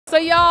So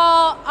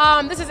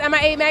y'all, this is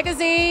M.I.A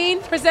magazine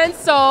presents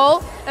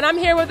Soul, and I'm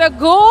here with the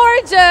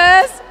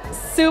gorgeous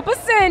Supa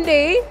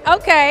Cindy.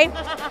 Okay.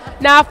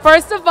 Now,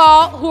 first of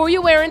all, who are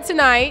you wearing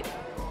tonight?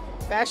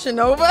 Fashion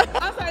Nova.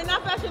 I'm sorry,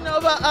 not Fashion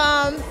Nova.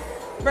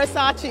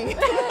 Versace.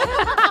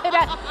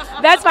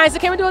 That's fine. So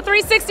can we do a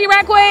 360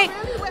 right quick?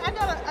 Really? Wait, I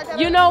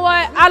gotta, you know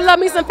what? I love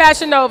me some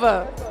Fashion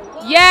Nova.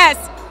 Yes.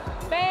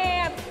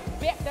 Bam.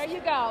 There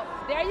you go.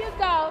 There you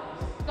go.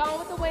 Going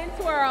with the wind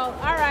twirl.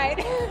 All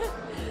right.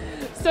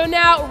 So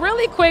now,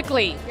 really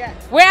quickly, yes.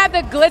 We're at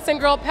the Glitz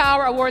and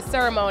Girlpower Awards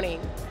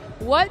ceremony.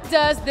 What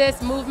does this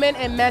movement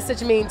and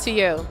message mean to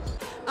you?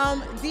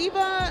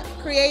 Diva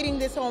creating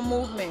this whole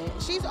movement.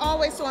 She's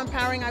always so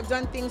empowering. I've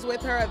done things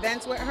with her,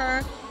 events with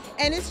her.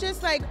 And it's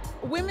just like,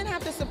 women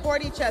have to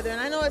support each other. And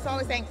I know it's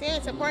always saying,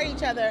 support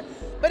each other,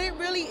 but it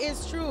really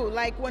is true.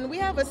 Like, when we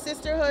have a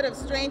sisterhood of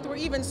strength, we're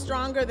even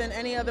stronger than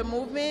any other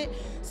movement.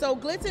 So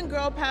Glitz and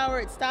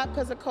Girlpower, it stopped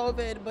because of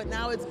COVID, but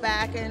now it's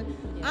back. And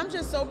I'm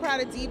just so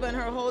proud of Diva and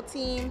her whole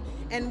team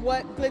and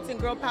what Glitz and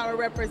Girlpower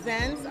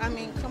represents. I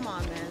mean, come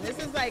on, man. This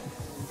is like,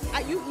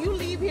 you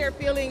leave here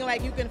feeling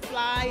like you can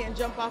fly and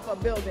jump off a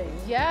building.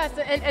 Yes,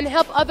 and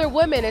help other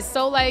women. It's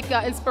so like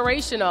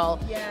inspirational.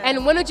 Yeah.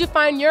 And when did you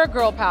find your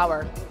girl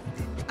power?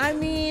 I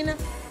mean,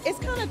 it's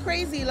kind of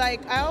crazy.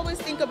 Like, I always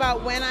think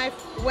about when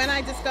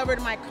I discovered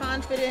my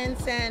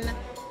confidence and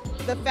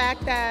the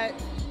fact that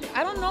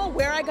I don't know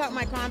where I got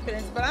my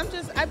confidence, but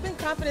I've been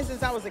confident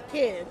since I was a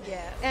kid.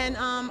 Yeah. And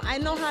I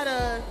know how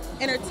to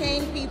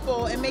entertain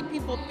people and make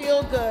people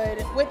feel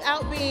good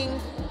without being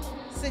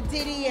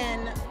sedity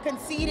and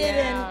conceited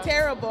and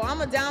terrible.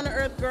 I'm a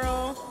down-to-earth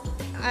girl.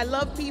 I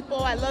love people.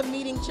 I love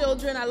meeting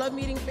children. I love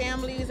meeting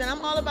families, and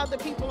I'm all about the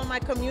people in my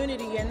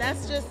community, and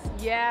that's just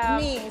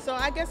me. So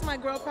I guess my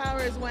girl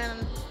power is when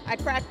I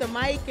crack the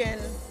mic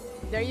and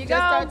there you just go.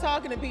 Start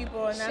talking to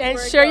people, and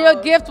that's share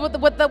your gift with the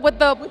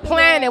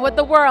planet, with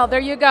the world. There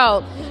you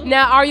go.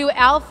 Now, are you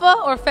alpha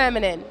or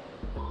feminine?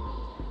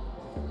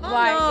 Oh,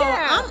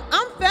 no,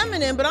 I'm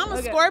feminine, but I'm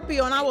a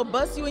Scorpio, and I will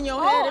bust you in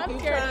your head if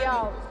you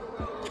try.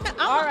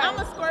 I'm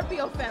a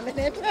Scorpio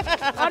feminine.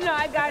 Oh no,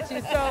 I got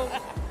you. So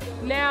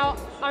now,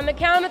 on the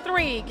count of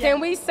three, can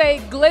we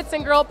say Glitz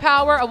and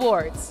Girlpower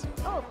Awards?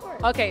 Oh, of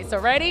course. Okay, so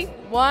ready?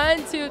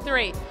 1, 2,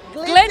 3.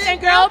 Glitz and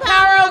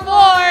Girlpower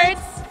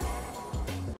Awards.